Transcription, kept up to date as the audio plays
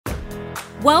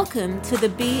Welcome to the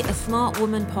Be a Smart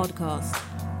Woman podcast.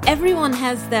 Everyone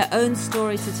has their own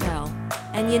story to tell,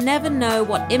 and you never know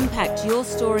what impact your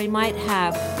story might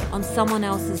have on someone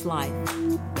else's life.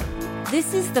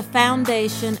 This is the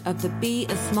foundation of the Be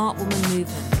a Smart Woman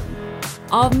movement.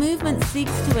 Our movement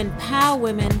seeks to empower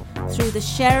women through the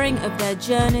sharing of their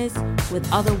journeys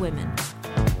with other women.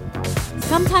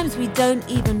 Sometimes we don't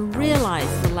even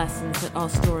realize the lessons that our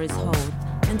stories hold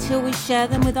until we share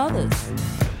them with others.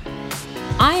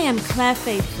 I am Claire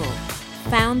Faithful,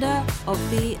 founder of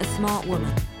Be a Smart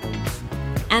Woman.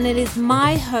 And it is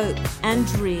my hope and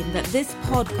dream that this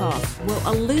podcast will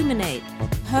illuminate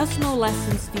personal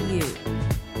lessons for you,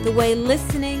 the way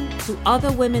listening to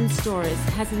other women's stories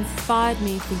has inspired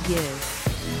me for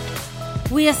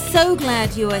years. We are so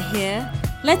glad you are here.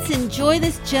 Let's enjoy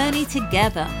this journey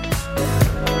together.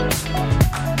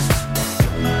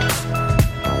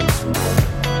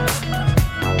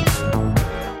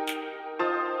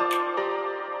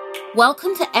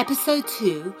 Welcome to episode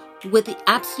 2 with the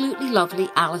absolutely lovely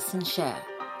Alison Sher.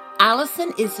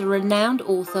 Alison is the renowned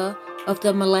author of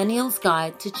the Millennial's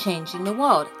Guide to Changing the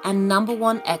World and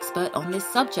 #1 expert on this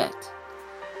subject.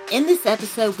 In this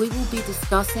episode, we will be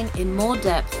discussing in more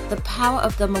depth the power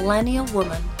of the millennial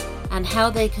woman and how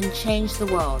they can change the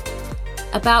world.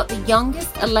 About the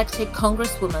youngest elected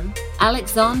congresswoman,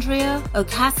 Alexandria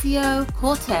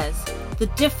Ocasio-Cortez, the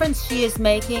difference she is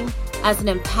making as an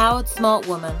empowered smart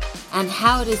woman, and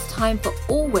how it is time for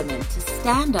all women to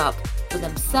stand up for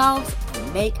themselves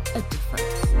and make a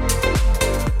difference.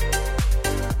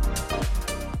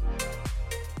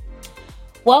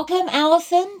 Welcome,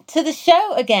 Alison, to the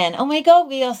show again. Oh my God,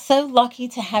 we are so lucky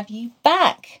to have you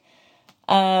back.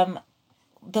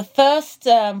 The first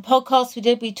podcast we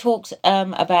did, we talked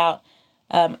about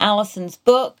Alison's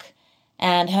book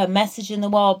and her message in the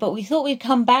world, but we thought we'd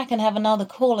come back and have another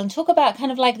call and talk about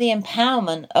kind of like the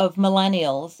empowerment of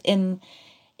millennials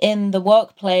in the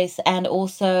workplace, and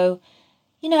also,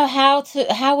 you know,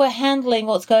 how we're handling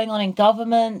what's going on in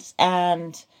government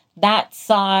and that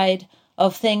side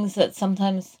of things that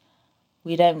sometimes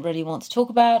we don't really want to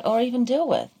talk about or even deal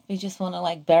with. We just want to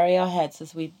like bury our heads,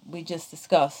 as we just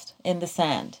discussed, in the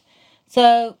sand.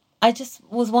 So I just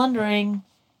was wondering,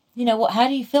 you know, how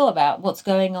do you feel about what's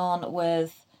going on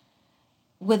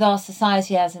with our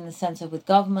society, as in the sense of with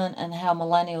government, and how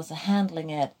millennials are handling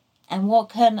it? And what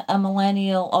can a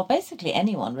millennial, or basically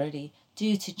anyone really,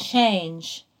 do to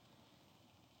change?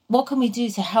 What can we do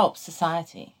to help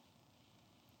society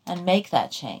and make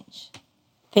that change?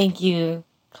 Thank you,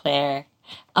 Claire.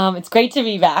 It's great to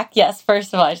be back. Yes,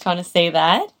 first of all, I just want to say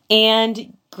that.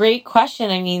 And great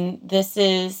question. I mean,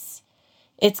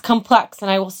 it's complex. And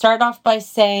I will start off by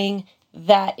saying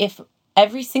that if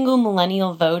every single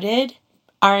millennial voted,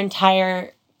 our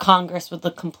entire Congress would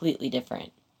look completely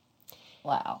different.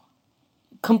 Wow.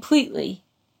 Completely.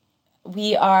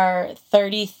 We are we'll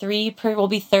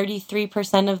be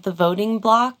 33% of the voting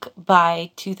block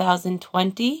by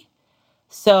 2020.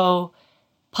 So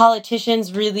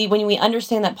politicians really, when we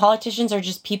understand that politicians are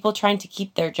just people trying to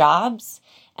keep their jobs,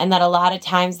 and that a lot of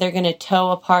times they're going to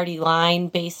toe a party line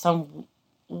based on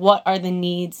what are the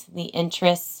needs, the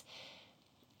interests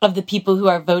of the people who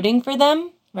are voting for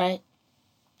them. Right.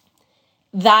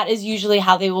 That is usually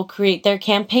how they will create their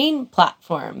campaign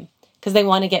platform, because they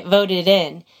want to get voted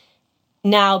in.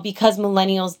 Now, because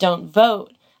millennials don't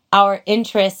vote, our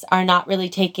interests are not really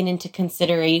taken into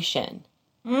consideration.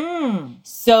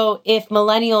 So if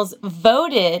millennials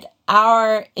voted,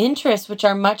 our interests, which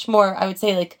are much more, I would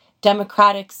say, like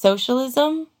democratic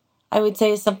socialism, I would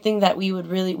say, is something that we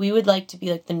would like to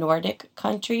be like the Nordic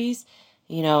countries.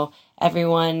 You know,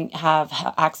 everyone have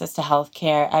access to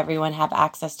healthcare, everyone have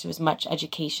access to as much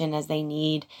education as they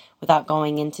need without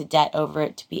going into debt over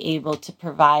it, to be able to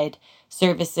provide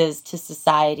services to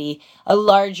society, a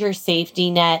larger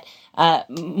safety net,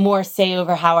 more say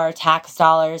over how our tax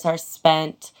dollars are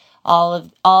spent, all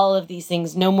of these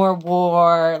things. No more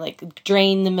war, like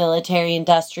drain the military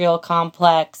industrial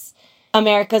complex.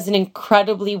 America's an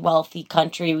incredibly wealthy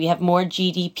country. We have more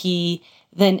GDP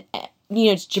than,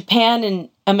 it's Japan and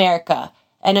America.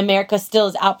 And America still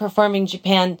is outperforming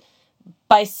Japan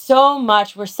by so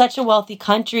much. We're such a wealthy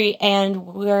country, and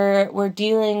we're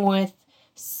dealing with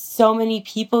so many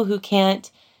people who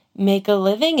can't make a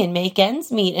living and make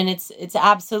ends meet. And it's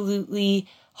absolutely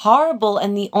horrible.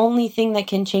 And the only thing that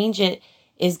can change it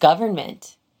is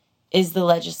government, is the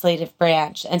legislative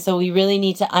branch. And so we really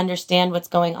need to understand what's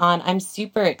going on. I'm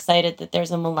super excited that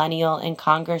there's a millennial in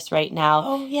Congress right now.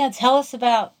 Oh, yeah. Tell us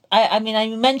about, I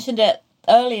mentioned it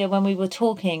earlier when we were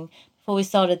talking, before we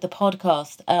started the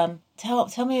podcast.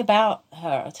 Tell me about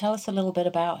her. Tell us a little bit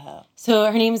about her.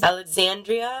 So her name's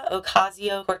Alexandria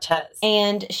Ocasio-Cortez,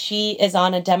 and she is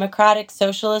on a Democratic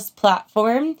Socialist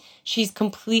platform. She's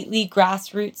completely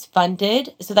grassroots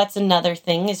funded. So that's another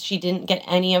thing, is she didn't get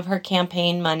any of her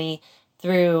campaign money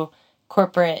through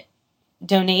corporate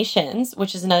donations,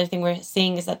 which is another thing we're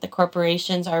seeing, is that the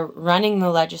corporations are running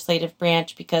the legislative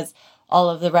branch because all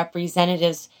of the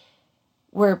representatives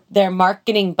their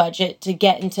marketing budget to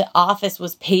get into office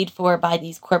was paid for by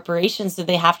these corporations, so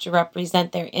they have to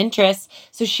represent their interests.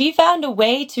 So she found a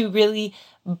way to really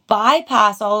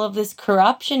bypass all of this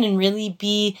corruption and really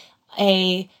be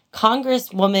a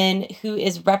congresswoman who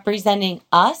is representing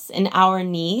us and our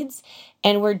needs.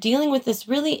 And we're dealing with this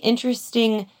really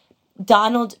interesting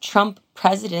Donald Trump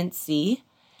presidency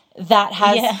that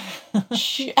has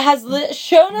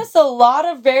shown us a lot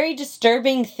of very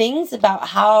disturbing things about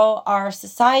how our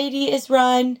society is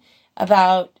run,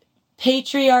 about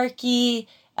patriarchy,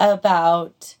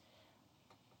 about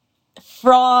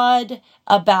fraud,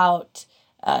 about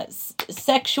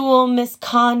sexual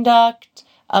misconduct,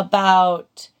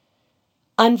 about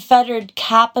unfettered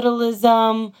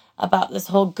capitalism, about this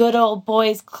whole good old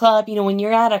boys club. You know, when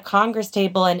you're at a Congress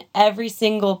table and every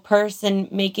single person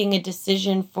making a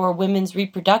decision for women's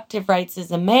reproductive rights is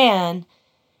a man,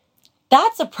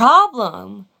 that's a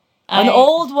problem. An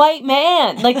old white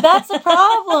man. Like, that's a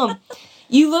problem.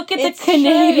 You look at the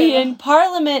Canadian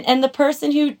Parliament, and the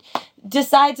person who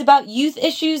decides about youth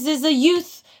issues is a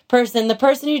youth person. The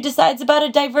person who decides about a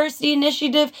diversity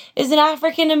initiative is an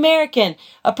African American.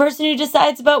 A person who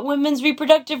decides about women's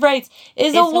reproductive rights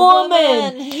is a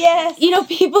woman. Yes. You know,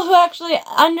 people who actually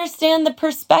understand the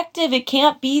perspective. It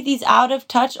can't be these out of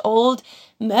touch old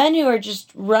men who are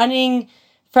just running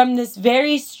from this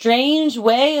very strange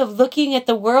way of looking at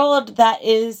the world that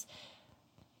is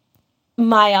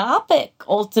myopic.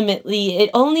 Ultimately, it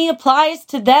only applies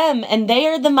to them, and they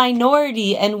are the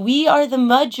minority and we are the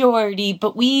majority.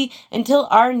 But until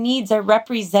our needs are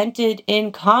represented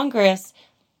in Congress,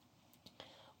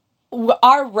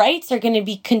 our rights are going to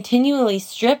be continually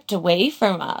stripped away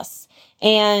from us,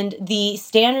 and the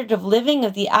standard of living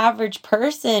of the average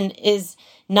person is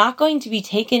not going to be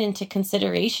taken into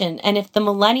consideration. And if the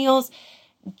millennials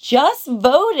just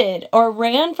voted or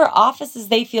ran for office as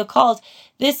they feel called,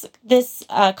 this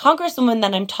congresswoman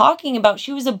that I'm talking about,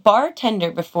 she was a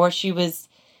bartender before she was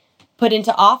put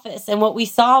into office. And what we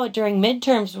saw during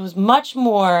midterms was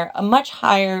a much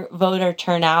higher voter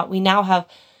turnout. We now have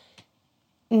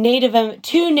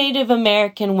two Native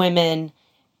American women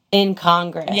in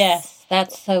Congress. Yes,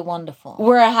 that's so wonderful.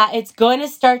 It's going to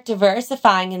start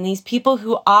diversifying, and these people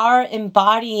who are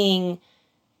embodying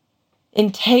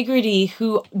integrity,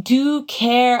 who do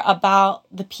care about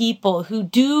the people, who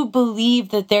do believe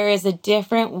that there is a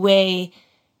different way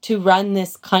to run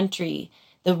this country,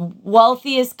 the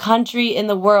wealthiest country in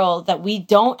the world, that we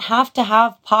don't have to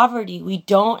have poverty. We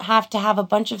don't have to have a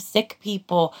bunch of sick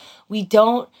people. We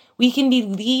can be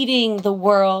leading the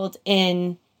world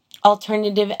in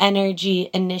alternative energy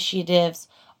initiatives.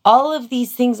 All of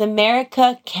these things,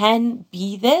 America can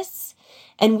be this,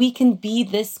 and we can be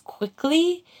this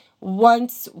quickly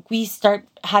once we start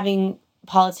having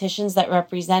politicians that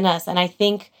represent us. And I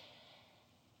think,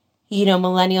 you know,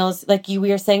 millennials, like we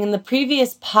were saying in the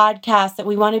previous podcast, that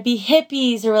we want to be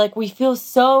hippies, or like we feel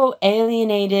so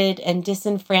alienated and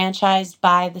disenfranchised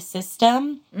by the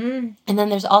system. And then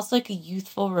there's also like a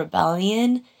youthful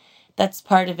rebellion that's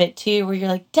part of it too, where you're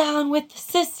like, down with the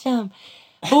system.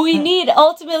 But we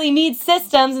ultimately need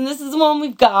systems, and this is the one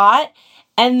we've got.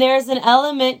 And there's an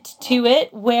element to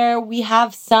it where we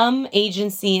have some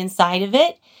agency inside of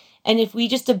it. And if we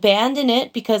just abandon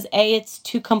it because A, it's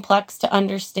too complex to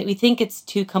understand, we think it's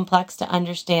too complex to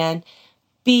understand.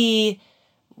 B,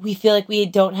 we feel like we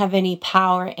don't have any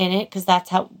power in it because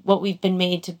that's what we've been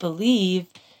made to believe.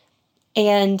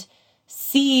 And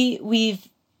C, we've,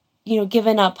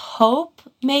 given up hope,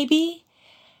 maybe.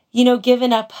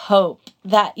 Given up hope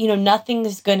that, nothing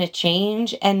is going to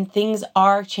change, and things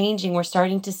are changing. We're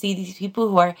starting to see these people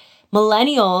who are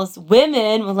millennial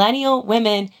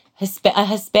women, a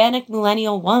Hispanic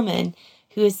millennial woman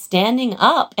who is standing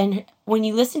up. And when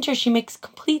you listen to her, she makes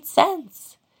complete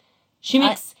sense.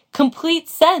 Complete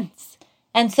sense.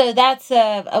 And so that's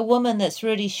a woman that's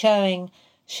really showing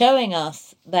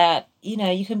us that,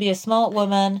 you can be a smart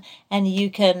woman and you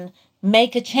can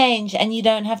make a change, and you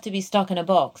don't have to be stuck in a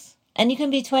box. And you can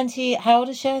be 20, how old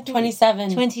is she?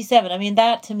 27. 27. I mean,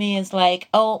 that to me is like,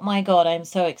 oh my God, I'm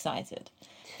so excited.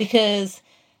 Because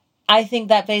I think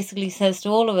that basically says to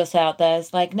all of us out there,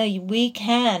 it's like, no, we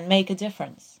can make a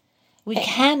difference. We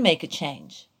can make a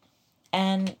change.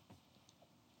 And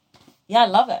Yeah, I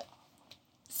love it.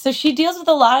 So she deals with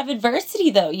a lot of adversity,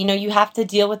 though. You know, you have to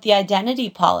deal with the identity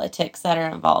politics that are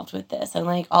involved with this, and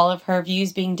like all of her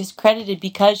views being discredited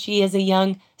because she is a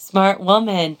young, smart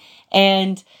woman.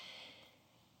 And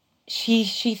she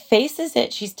faces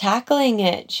it. She's tackling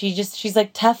it. She's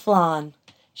like Teflon.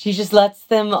 She just lets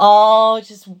them all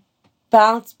just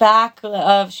bounce back.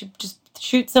 She just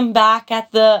shoots them back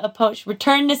at the approach.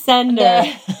 Return to sender.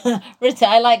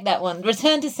 I like that one.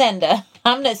 Return to sender.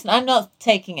 I'm not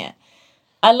taking it.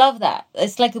 I love that.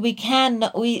 It's like we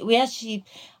actually.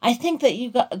 I think that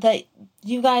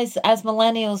you guys as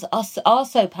millennials are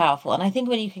so powerful, and I think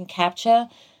when you can capture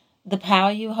the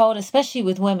power you hold, especially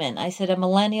with women. I said a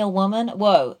millennial woman.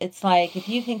 Whoa! It's like if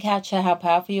you can capture how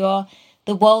powerful you are,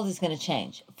 the world is going to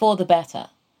change for the better.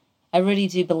 I really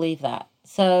do believe that.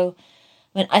 So,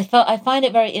 I find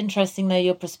it very interesting though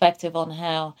your perspective on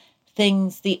how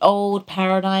the old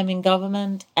paradigm in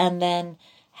government, and then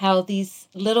how these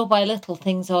little by little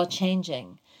things are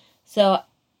changing. So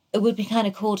it would be kind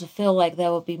of cool to feel like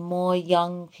there would be more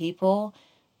young people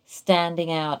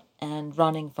standing out and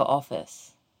running for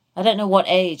office. I don't know what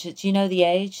age. Do you know the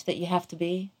age that you have to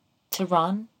be to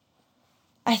run?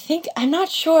 I'm not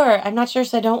sure,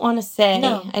 so I don't want to say.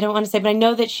 No. I don't want to say, but I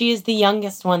know that she is the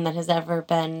youngest one that has ever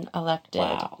been elected.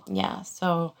 Wow. Yeah,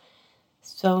 so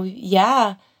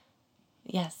yeah.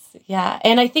 Yes, yeah.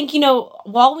 And I think,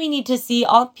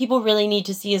 all people really need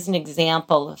to see is an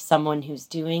example of someone who's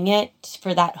doing it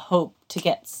for that hope to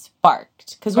get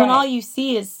sparked. Because when all you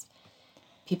see is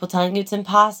people telling you it's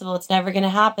impossible, it's never going to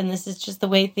happen, this is just the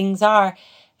way things are,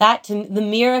 the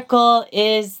miracle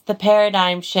is the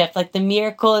paradigm shift. Like, the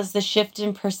miracle is the shift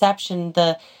in perception,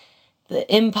 the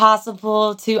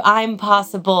impossible to I'm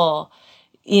possible,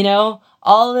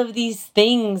 all of these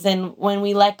things. And when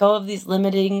we let go of these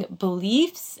limiting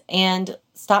beliefs and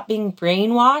stop being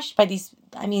brainwashed by these,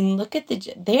 look at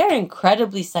they are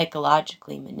incredibly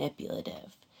psychologically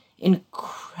manipulative.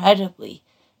 Incredibly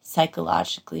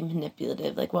psychologically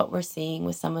manipulative, like what we're seeing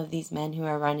with some of these men who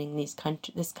are running this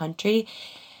country.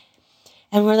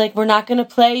 And we're like, we're not going to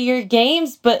play your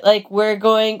games, but like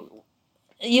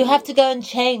you have to go and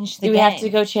change the game. You have to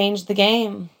go change the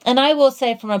game. And I will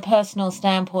say from a personal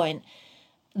standpoint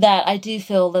that I do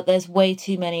feel that there's way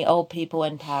too many old people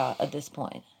in power at this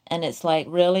point. And it's like,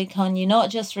 really, can you not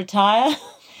just retire?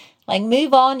 Like,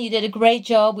 move on. You did a great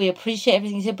job. We appreciate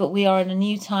everything you did, but we are in a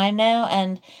new time now.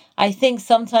 And I think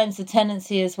sometimes the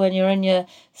tendency is when you're in your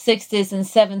 60s and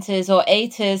 70s or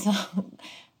 80s,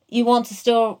 you want to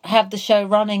still have the show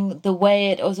running the way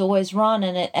it was always run.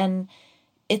 And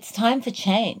it's time for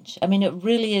change. It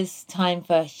really is time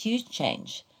for huge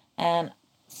change. And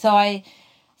so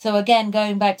again,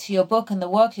 going back to your book and the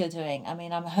work you're doing,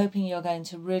 I'm hoping you're going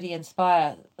to really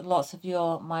inspire lots of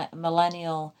your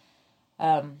millennial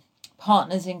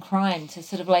partners in crime to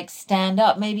sort of like stand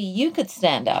up. Maybe you could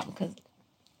stand up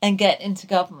and get into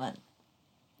government.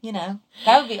 That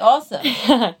would be awesome.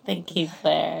 Thank you,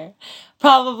 Claire.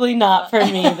 Probably not for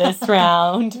me this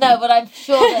round. No, but I'm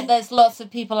sure that there's lots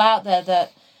of people out there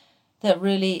that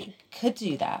really could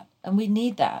do that. And we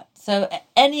need that. So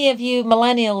any of you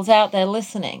millennials out there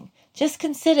listening, just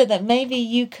consider that maybe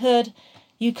you could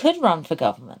run for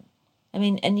government.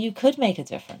 And you could make a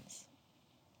difference.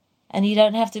 And you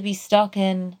don't have to be stuck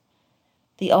in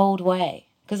the old way.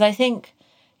 Because I think,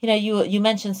 you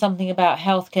mentioned something about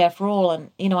healthcare for all.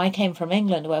 And, I came from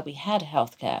England where we had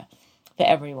healthcare for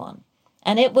everyone.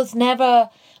 And it was never,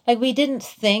 like, we didn't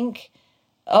think,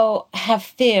 have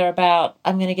fear about,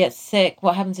 I'm going to get sick.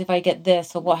 What happens if I get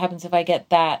this? Or what happens if I get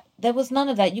that? There was none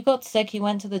of that. You got sick, you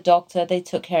went to the doctor, they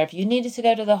took care of you. You needed to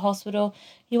go to the hospital,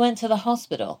 you went to the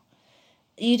hospital.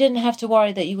 You didn't have to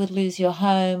worry that you would lose your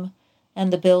home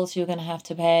and the bills you were going to have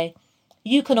to pay.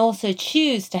 You can also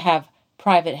choose to have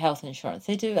private health insurance.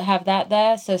 They do have that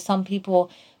there. So some people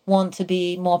want to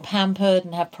be more pampered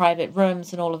and have private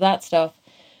rooms and all of that stuff.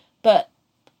 But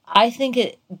I think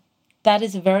that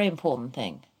is a very important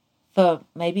thing for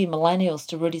maybe millennials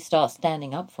to really start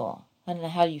standing up for. I don't know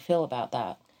how you feel about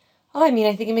that. Oh,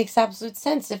 I think it makes absolute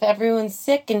sense. If everyone's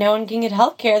sick and no one can get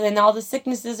healthcare, then all the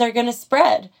sicknesses are going to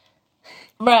spread.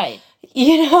 Right.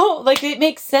 It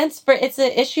makes sense it's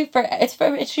an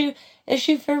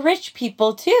issue for rich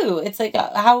people too. It's like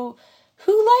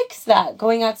who likes that?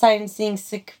 Going outside and seeing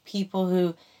sick people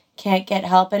who can't get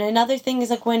help. And another thing is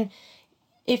like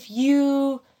if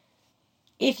you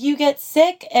get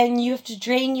sick and you have to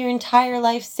drain your entire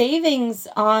life savings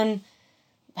on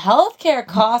healthcare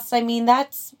costs,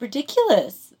 that's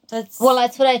ridiculous. That's what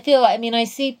I feel. I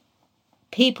see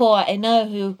people I know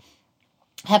who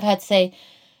have had, say,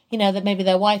 that maybe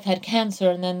their wife had cancer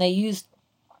and then they used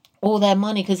all their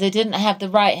money because they didn't have the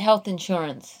right health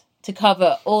insurance to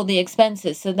cover all the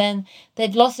expenses. So then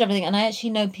they've lost everything. And I actually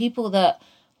know people that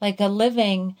like are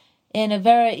living in a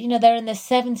very, they're in their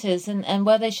 70s and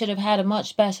where they should have had a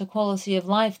much better quality of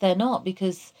life, they're not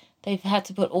because they've had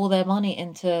to put all their money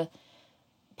into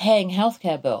paying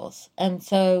healthcare bills. And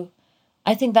so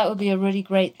I think that would be a really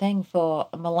great thing for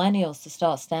millennials to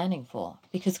start standing for,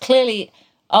 because clearly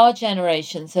our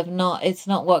generations it's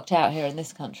not worked out here in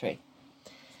this country.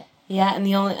 Yeah, and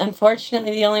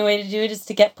unfortunately, the only way to do it is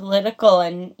to get political.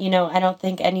 And, I don't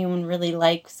think anyone really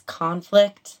likes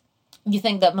conflict. You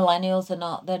think that millennials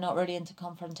they're not really into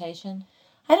confrontation?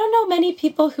 I don't know many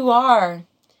people who are,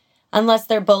 unless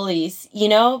they're bullies,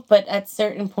 but at a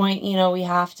certain point, we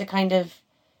have to kind of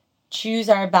choose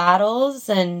our battles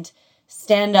and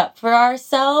stand up for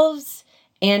ourselves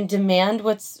and demand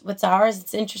what's ours.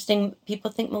 It's interesting.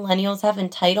 People think millennials have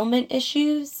entitlement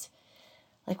issues.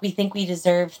 Like we think we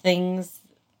deserve things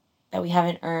that we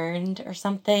haven't earned or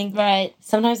something. Right.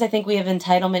 Sometimes I think we have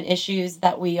entitlement issues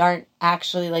that we aren't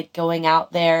actually like going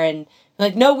out there and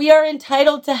like, no, we are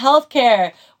entitled to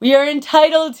healthcare. We are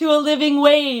entitled to a living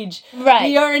wage. Right.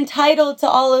 We are entitled to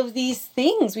all of these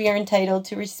things. We are entitled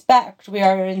to respect. We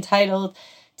are entitled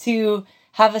to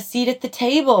have a seat at the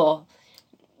table.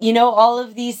 All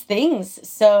of these things.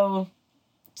 So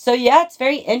yeah, it's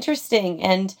very interesting.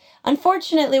 And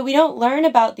unfortunately, we don't learn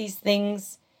about these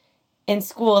things in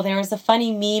school. There was a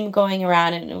funny meme going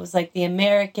around, and it was like the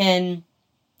American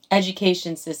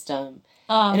education system.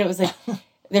 And it was like,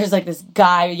 there's like this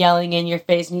guy yelling in your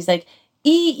face, and he's like,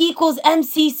 E equals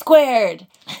MC squared.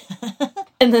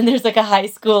 And then there's like a high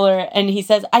schooler, and he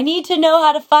says, I need to know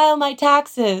how to file my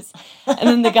taxes. And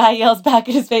then the guy yells back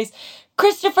in his face,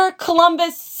 Christopher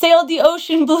Columbus sailed the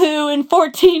ocean blue in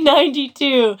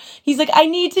 1492. He's like, I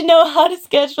need to know how to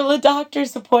schedule a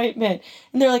doctor's appointment.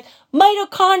 And they're like,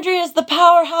 mitochondria is the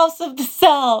powerhouse of the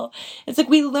cell. It's like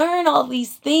we learn all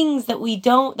these things that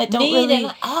don't really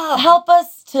help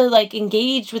us to like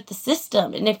engage with the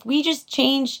system. And if we just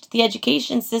changed the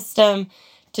education system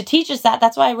to teach us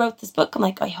that's why I wrote this book. I'm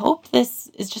like, I hope this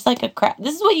is just like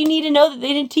this is what you need to know that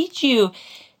they didn't teach you,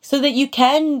 so that you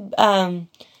can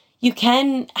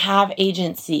have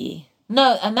agency.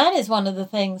 No, and that is one of the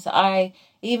things that I've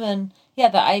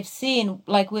seen,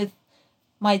 like with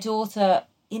my daughter,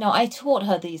 I taught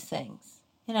her these things.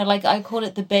 Like I call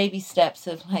it the baby steps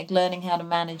of like learning how to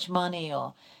manage money,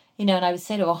 or, and I would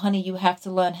say to her, honey, you have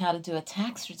to learn how to do a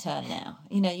tax return now.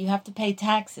 You have to pay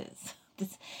taxes.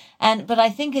 But I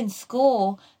think in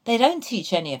school, they don't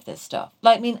teach any of this stuff.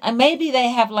 And maybe they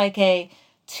have like a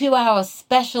 2-hour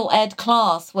special ed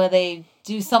class where they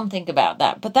do something about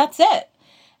that, but that's it.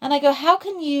 And I go, how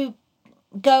can you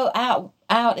go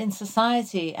out in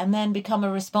society and then become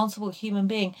a responsible human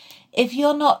being if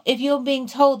you're being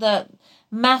told that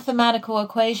mathematical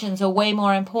equations are way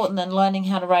more important than learning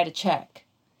how to write a check,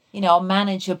 or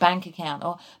manage your bank account,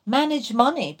 or manage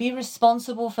money, be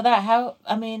responsible for that?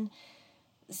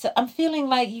 So I'm feeling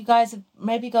like you guys have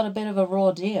maybe got a bit of a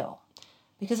raw deal,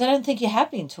 because I don't think you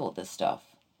have been taught this stuff.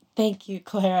 Thank you,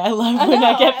 Claire. I love when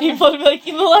I get people to be like,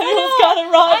 millennials got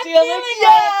a raw deal.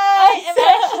 I am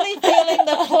actually feeling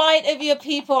the plight of your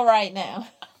people right now.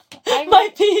 My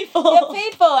people. Your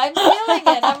people. I'm feeling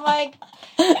it. I'm like,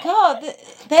 God,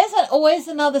 there's always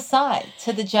another side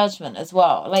to the judgment as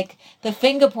well. Like the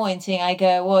finger pointing, I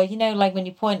go, well, like when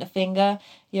you point a finger,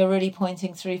 you're really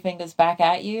pointing 3 fingers back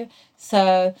at you.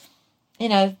 So,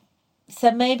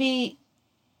 so maybe,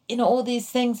 all these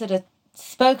things that are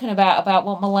spoken about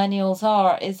what millennials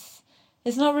are is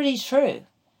not really true.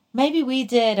 Maybe we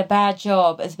did a bad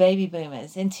job as baby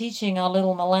boomers in teaching our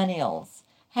little millennials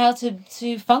how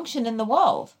to function in the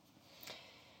world.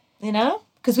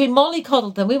 Because we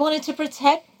mollycoddled them. We wanted to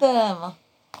protect them.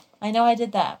 I know I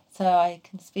did that, so I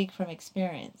can speak from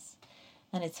experience.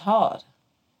 And it's hard.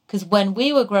 Because when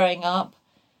we were growing up,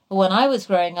 or when I was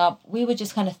growing up, we were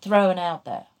just kind of thrown out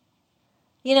there.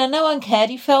 No one cared.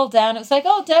 You fell down. It was like,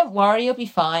 oh, don't worry, you'll be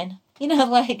fine.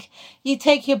 Like you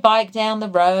take your bike down the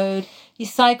road, you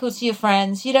cycle to your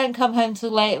friends, you don't come home too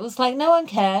late. It was like no one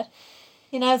cared.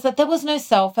 It's like there was no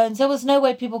cell phones. There was no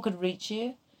way people could reach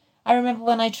you. I remember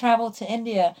when I traveled to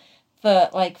India for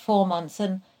like 4 months,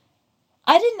 and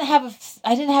I didn't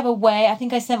have a way. I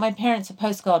think I sent my parents a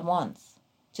postcard once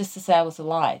just to say I was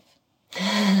alive.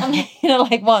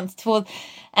 Like once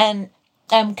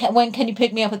when can you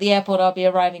pick me up at the airport? I'll be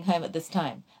arriving home at this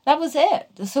time. That was it.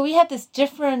 So we had this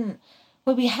different,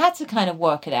 where we had to kind of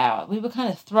work it out. We were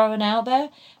kind of thrown out there.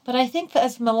 But I think that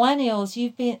as millennials,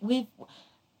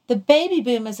 the baby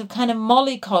boomers have kind of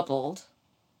mollycoddled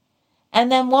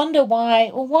and then wonder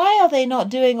why are they not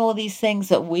doing all these things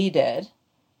that we did?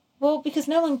 Well, because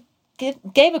no one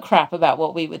gave a crap about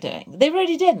what we were doing. They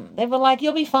really didn't. They were like,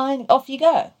 you'll be fine, off you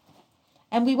go.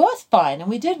 And we was fine, and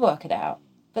we did work it out.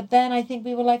 But then I think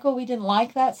we were like, oh, we didn't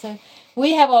like that. So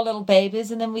we have our little babies,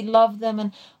 and then we love them,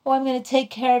 and, oh, I'm going to take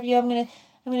care of you. I'm going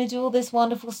to do all this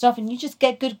wonderful stuff, and you just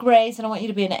get good grades, and I want you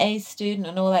to be an A student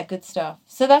and all that good stuff.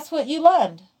 So that's what you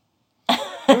learned.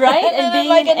 Right? And being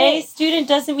like an A student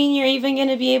doesn't mean you're even going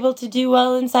to be able to do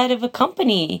well inside of a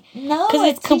company. No, because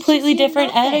it's completely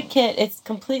different nothing. etiquette. It's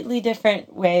completely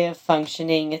different way of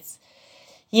functioning.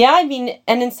 I mean,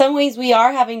 and in some ways we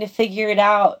are having to figure it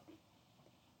out.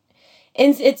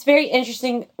 And it's very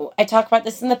interesting. I talk about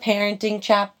this in the parenting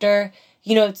chapter.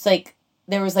 It's like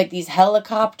there was like these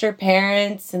helicopter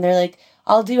parents, and they're like,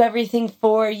 I'll do everything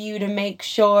for you to make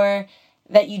sure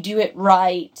that you do it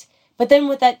right. But then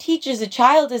what that teaches a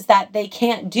child is that they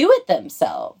can't do it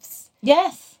themselves.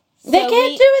 Yes. They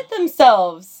can't do it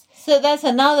themselves. So that's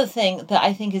another thing that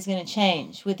I think is going to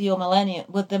change with the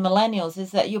millennials, is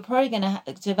that you're probably going to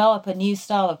develop a new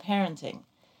style of parenting.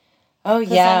 Oh,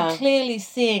 yeah. Because I'm clearly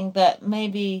seeing that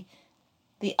maybe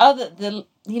the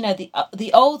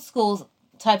old school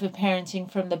type of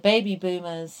parenting from the baby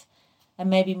boomers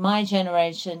and maybe my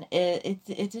generation, it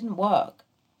didn't work.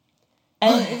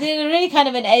 And it really kind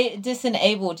of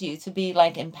disenabled you to be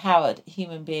like empowered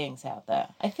human beings out there.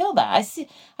 I feel that.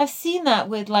 I've seen that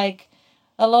with like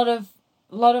a lot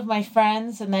of my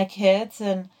friends and their kids,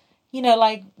 and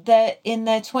like they're in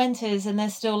their 20s and they're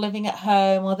still living at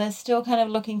home, or they're still kind of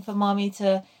looking for mommy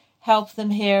to help them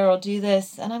here or do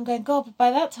this. And I'm going, God, but by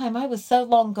that time I was so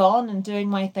long gone and doing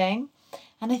my thing.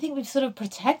 And I think we've sort of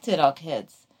protected our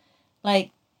kids.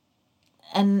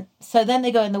 And so then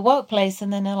they go in the workplace,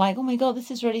 and then they're like, oh my God, this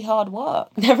is really hard work.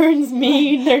 Everyone's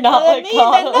mean. They're not They're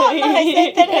not nice.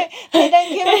 They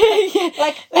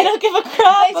don't give a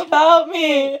crap about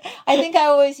me. I think I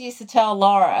always used to tell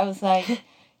Laura, I was like,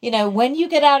 when you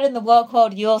get out in the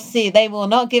world, you'll see they will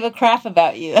not give a crap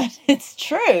about you. It's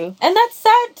true. And that's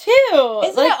sad too.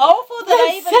 Isn't it awful that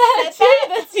I even said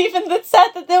that? That's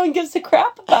sad that no one gives a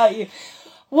crap about you.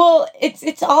 Well,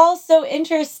 it's all so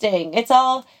interesting. It's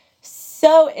all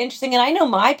so interesting. And I know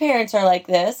my parents are like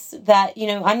this, that,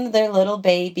 I'm their little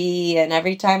baby, and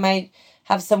every time I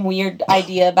have some weird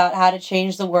idea about how to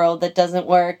change the world that doesn't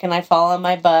work and I fall on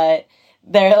my butt,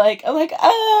 I'm like,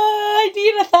 I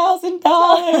need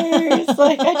 $1,000.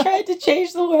 Like, I tried to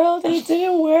change the world and it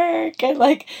didn't work. And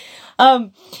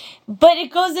but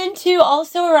it goes into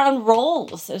also around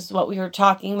roles, is what we were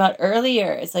talking about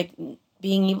earlier. It's like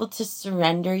being able to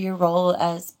surrender your role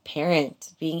as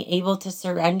parent, being able to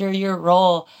surrender your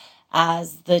role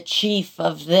as the chief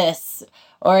of this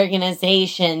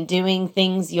organization, doing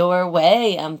things your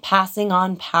way, passing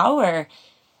on power,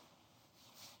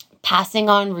 passing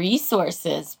on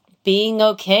resources, being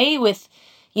okay with,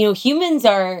 humans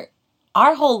our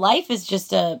whole life is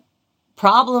just a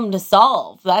problem to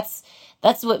solve. That's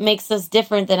what makes us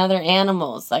different than other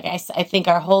animals. Like I think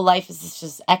our whole life is this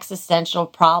just existential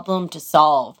problem to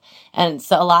solve. And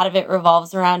so a lot of it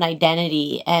revolves around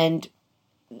identity and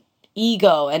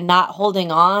ego, and not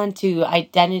holding on to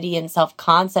identity and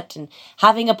self-concept, and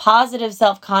having a positive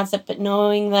self-concept, but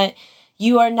knowing that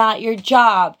you are not your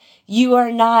job. You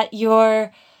are not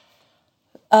your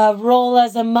role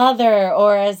as a mother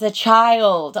or as a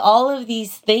child. All of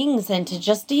these things, and to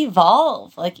just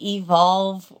evolve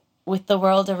with the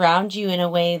world around you in a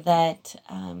way that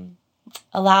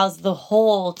allows the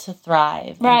whole to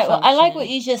thrive. Right. Well, I like what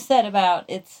you just said about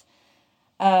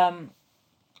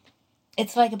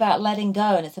it's like about letting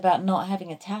go, and it's about not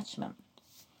having attachment.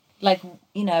 Like,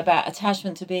 about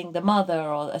attachment to being the mother,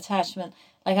 or attachment.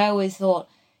 Like, I always thought,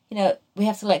 we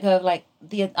have to let go of like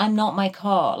I'm not my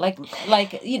car. Like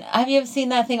have you ever seen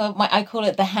that thing of I call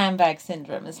it the handbag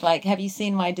syndrome? It's like, have you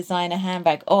seen my designer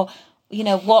handbag? Or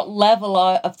what level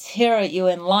of tier are you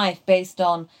in life based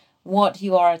on what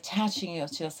you are attaching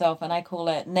to yourself? And I call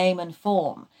it name and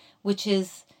form, which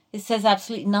is, it says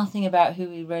absolutely nothing about who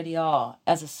we really are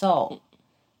as a soul.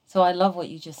 So I love what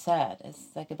you just said. It's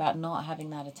like about not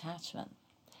having that attachment.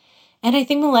 And I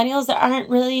think millennials aren't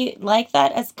really like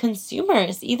that as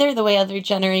consumers either, the way other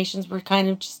generations were kind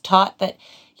of just taught that,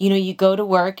 you go to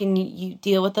work and you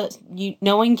deal with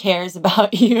no one cares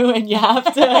about you, and you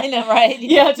have to. I know, right?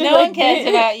 No one cares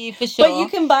about you, for sure. But you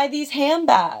can buy these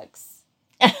handbags.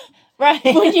 Right.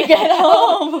 When you get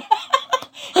home.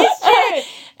 It's true.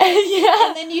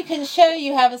 And then you can show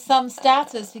you have some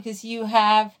status because you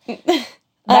have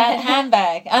that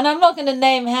handbag. And I'm not going to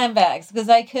name handbags because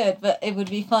I could, but it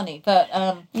would be funny. But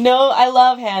no, I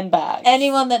love handbags.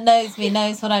 Anyone that knows me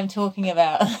knows what I'm talking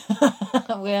about.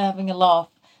 we're having a laugh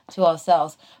to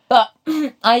ourselves. But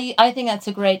I think that's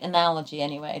a great analogy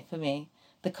anyway for me.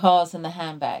 The cars and the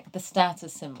handbag, the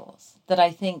status symbols. That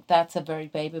I think that's a very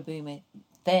baby boomer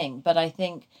thing. But I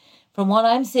think from what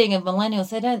I'm seeing of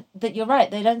millennials, you're right,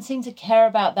 they don't seem to care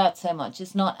about that so much.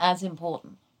 It's not as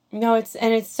important. No, it's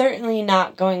certainly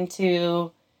not going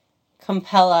to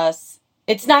compel us.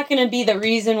 It's not going to be the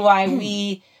reason why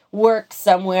we work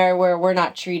somewhere where we're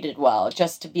not treated well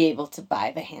just to be able to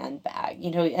buy the handbag,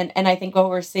 and I think what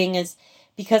we're seeing is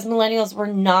because millennials were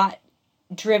not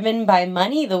driven by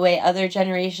money the way other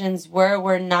generations were,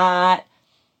 we're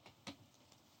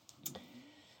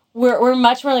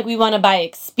much more like we want to buy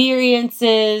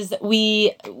experiences.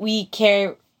 We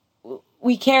care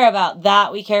about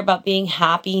that. We care about being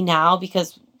happy now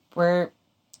because we're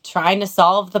trying to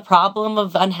solve the problem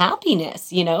of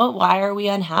unhappiness. Why are we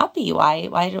unhappy?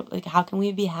 How can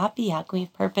we be happy? How can we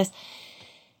have purpose?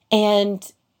 And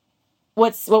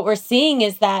what we're seeing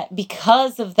is that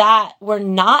because of that, we're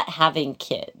not having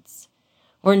kids.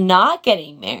 We're not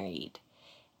getting married.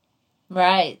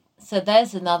 Right. So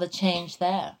there's another change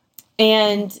there.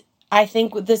 And I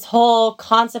think with this whole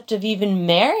concept of even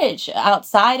marriage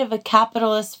outside of a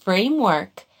capitalist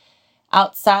framework,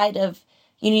 outside of,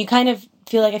 you kind of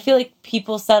I feel like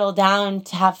people settle down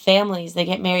to have families. They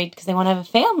get married because they want to have a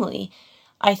family.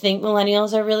 I think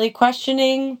millennials are really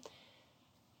questioning,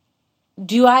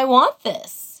 do I want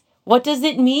this? What does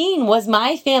it mean? Was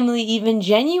my family even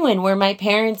genuine? Were my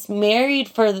parents married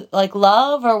for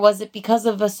love, or was it because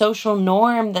of a social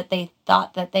norm that they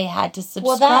thought that they had to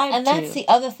subscribe to? That's the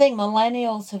other thing.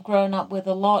 Millennials have grown up with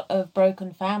a lot of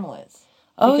broken families.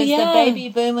 Oh, because the baby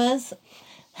boomers,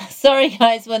 sorry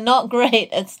guys, we're not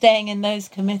great at staying in those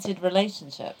committed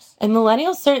relationships. And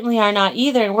millennials certainly are not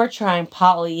either. And we're trying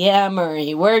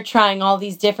polyamory. We're trying all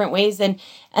these different ways. And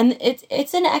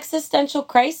it's an existential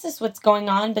crisis what's going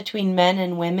on between men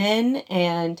and women.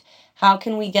 And how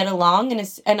can we get along?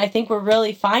 And I think we're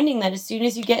really finding that as soon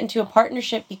as you get into a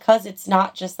partnership, because it's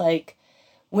not just like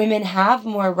women have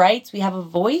more rights, we have a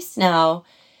voice now.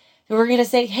 We're going to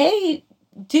say, hey,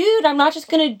 dude, I'm not just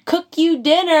going to cook you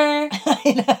dinner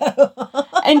I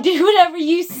know. and do whatever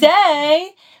you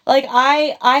say.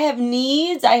 I have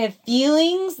needs, I have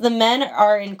feelings. The men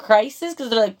are in crisis because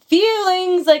they're like,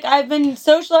 feelings, I've been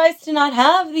socialized to not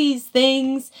have these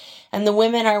things. And the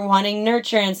women are wanting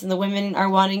nurturance, and the women are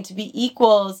wanting to be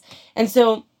equals. And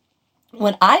so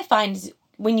what I find is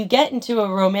when you get into a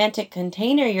romantic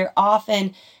container, you're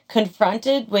often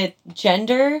confronted with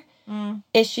gender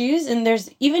issues, and there's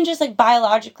even just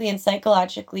biologically and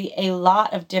psychologically a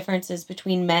lot of differences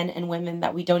between men and women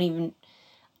that we don't even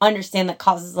understand, that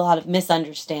causes a lot of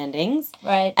misunderstandings.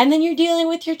 Right. And then you're dealing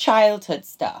with your childhood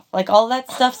stuff. All that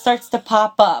stuff starts to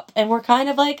pop up, and we're kind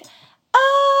of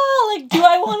do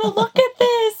I want to look at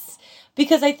this?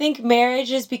 Because I think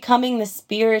marriage is becoming the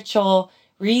spiritual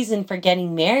reason for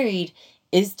getting married,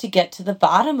 is to get to the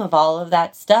bottom of all of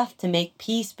that stuff, to make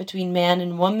peace between man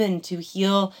and woman, to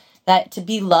heal that, to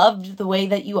be loved the way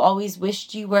that you always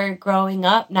wished you were growing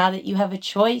up, now that you have a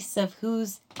choice of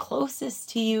who's closest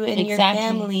to you in your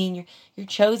family, and your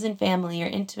chosen family, your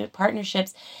intimate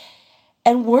partnerships.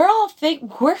 And we're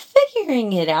we're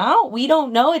figuring it out. We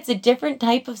don't know. It's a different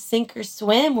type of sink or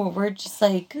swim where we're just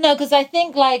No, because I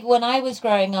think when I was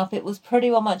growing up, it was pretty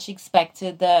much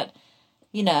expected that,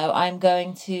 I'm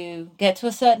going to get to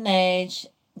a certain age,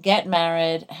 get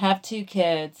married, have 2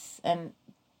 kids, and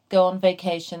go on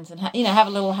vacations and, have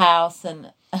a little house.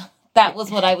 And that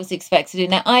was what I was expected to do.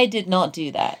 Now, I did not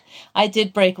do that. I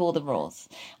did break all the rules.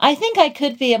 I think I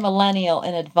could be a millennial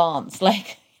in advance,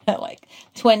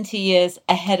 20 years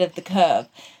ahead of the curve,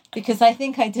 because I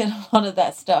think I did a lot of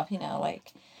that stuff,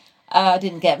 I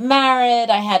didn't get married,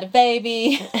 I had a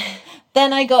baby,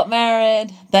 then I got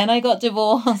married, then I got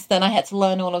divorced, then I had to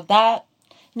learn all of that,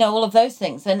 all of those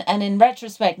things. And in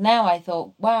retrospect now, I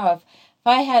thought, wow, if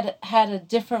I had a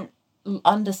different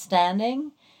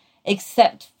understanding,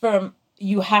 except from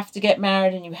you have to get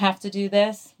married and you have to do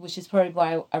this, which is probably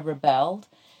why I rebelled,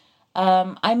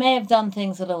 I may have done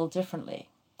things a little differently,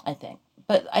 I think.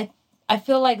 But I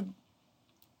feel like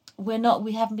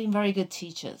we haven't been very good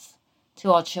teachers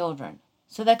to our children.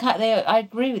 So I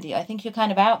agree with you. I think you're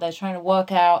kind of out there trying to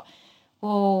work out,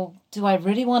 well, do I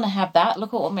really want to have that?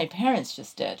 Look at what my parents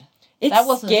just did. That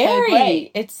wasn't scary. So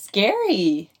great. It's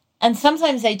scary. And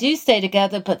sometimes they do stay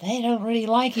together, but they don't really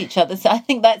like each other. So I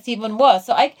think that's even worse.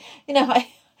 So I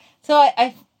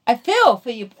feel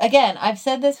for you. Again, I've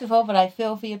said this before, but I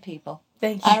feel for your people.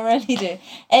 Thank you. I really do.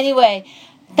 Anyway,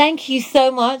 Thank you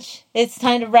so much. It's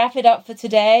time to wrap it up for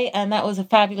today. And that was a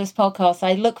fabulous podcast.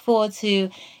 I look forward to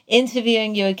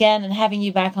interviewing you again and having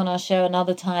you back on our show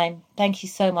another time. Thank you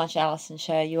so much, Alison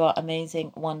Sher. You are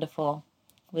amazing, wonderful.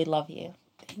 We love you.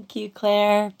 Thank you,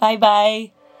 Claire.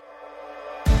 Bye-bye.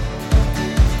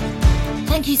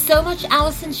 Thank you so much,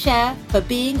 Alison Sher, for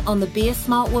being on the Be a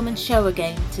Smart Woman show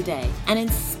again today and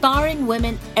inspiring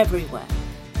women everywhere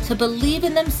to believe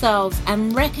in themselves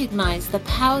and recognize the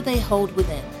power they hold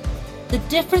within. The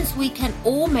difference we can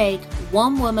all make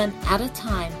one woman at a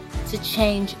time to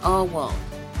change our world.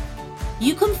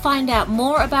 You can find out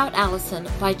more about Alison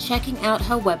by checking out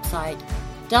her website,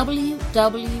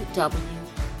 www.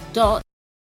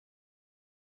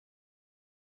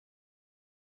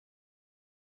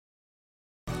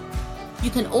 You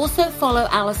can also follow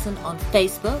Alison on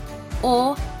Facebook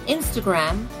or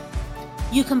Instagram.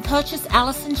 You can purchase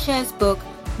Alison Sher's book,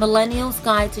 Millennial's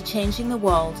Guide to Changing the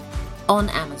World, on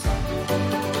Amazon.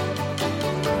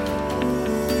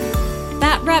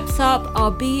 That wraps up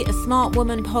our Be a Smart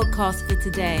Woman podcast for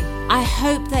today. I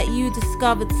hope that you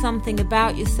discovered something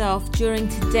about yourself during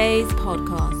today's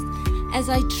podcast, as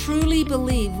I truly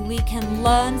believe we can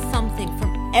learn something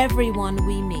from everyone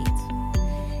we meet.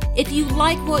 If you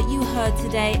like what you heard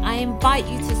today, I invite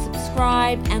you to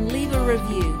subscribe and leave a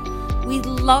review. We'd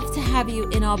love to have you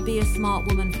in our Be a Smart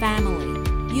Woman family.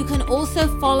 You can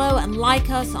also follow and like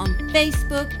us on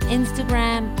Facebook,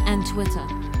 Instagram, and Twitter.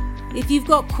 If you've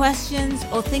got questions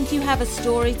or think you have a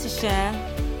story to share,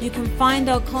 you can find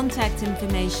our contact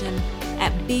information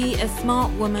at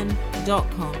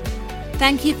beasmartwoman.com.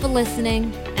 Thank you for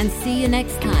listening and see you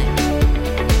next time.